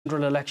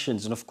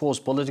elections, and of course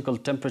political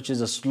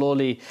temperatures are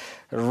slowly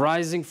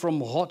rising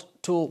from hot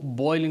to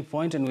boiling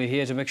point, and we're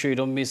here to make sure you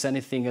don't miss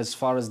anything as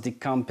far as the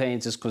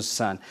campaigns is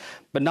concerned.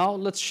 But now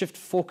let's shift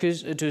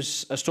focus to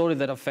a story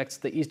that affects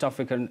the East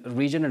African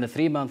region and a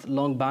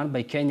 3-month-long ban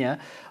by Kenya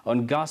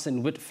on gas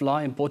and wheat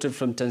flour imported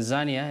from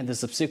Tanzania, and the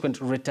subsequent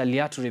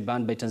retaliatory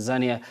ban by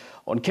Tanzania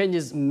on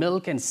Kenya's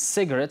milk and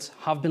cigarettes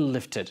have been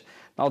lifted.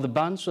 Now, the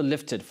bans were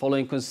lifted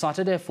following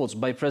concerted efforts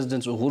by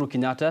Presidents Uhuru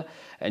Kenyatta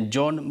and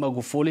John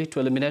Magufuli to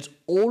eliminate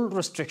all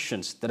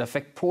restrictions that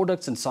affect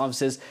products and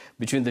services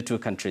between the two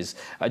countries.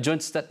 A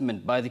joint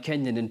statement by the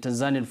Kenyan and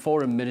Tanzanian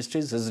foreign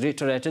ministries has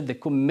reiterated the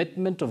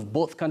commitment of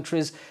both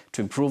countries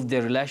to improve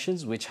their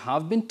relations, which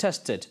have been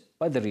tested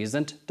by the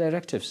recent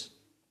directives.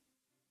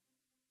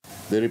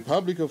 The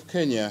Republic of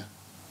Kenya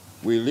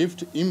will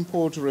lift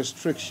import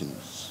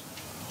restrictions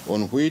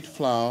on wheat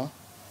flour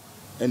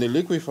and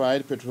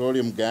liquefied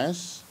petroleum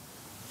gas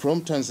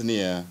from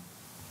Tanzania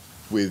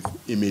with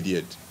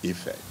immediate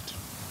effect.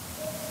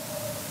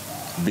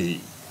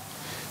 B.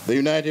 The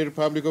United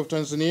Republic of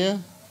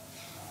Tanzania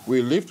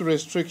will lift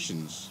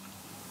restrictions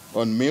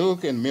on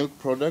milk and milk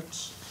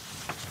products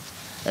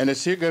and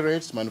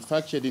cigarettes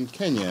manufactured in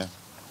Kenya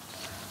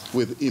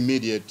with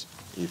immediate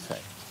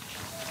effect.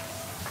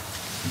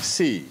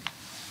 C.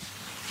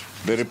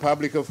 The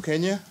Republic of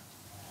Kenya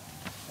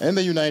and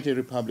the United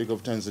Republic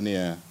of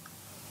Tanzania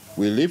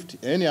will lift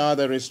any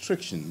other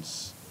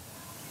restrictions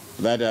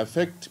that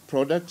affect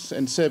products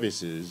and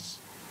services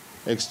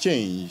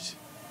exchanged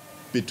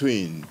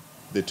between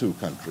the two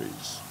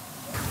countries.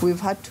 We've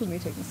had 2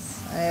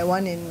 meetings,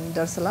 one in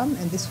Dar es Salaam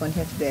and this one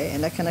here today,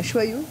 and I can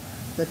assure you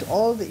that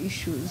all the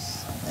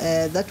issues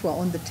that were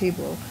on the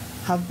table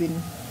have been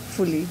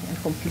fully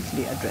and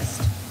completely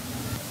addressed.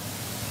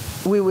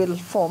 We will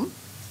form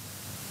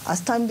a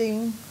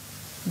standing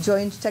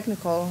joint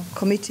technical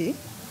committee,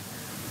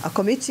 a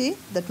committee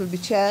that will be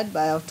chaired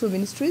by our 2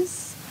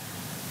 ministries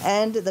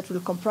and that will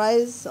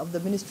comprise of the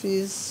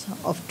ministries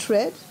of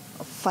trade,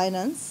 of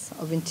finance,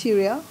 of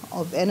interior,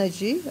 of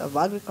energy, of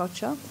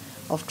agriculture,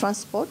 of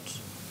transport,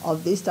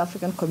 of the East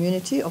African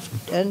community,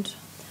 and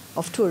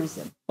of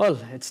tourism. Well,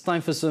 it's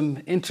time for some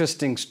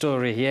interesting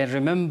story here.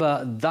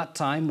 Remember that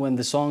time when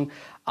the song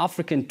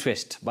African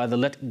Twist by the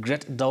late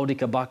great Daudi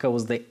Kabaka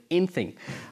was the in thing?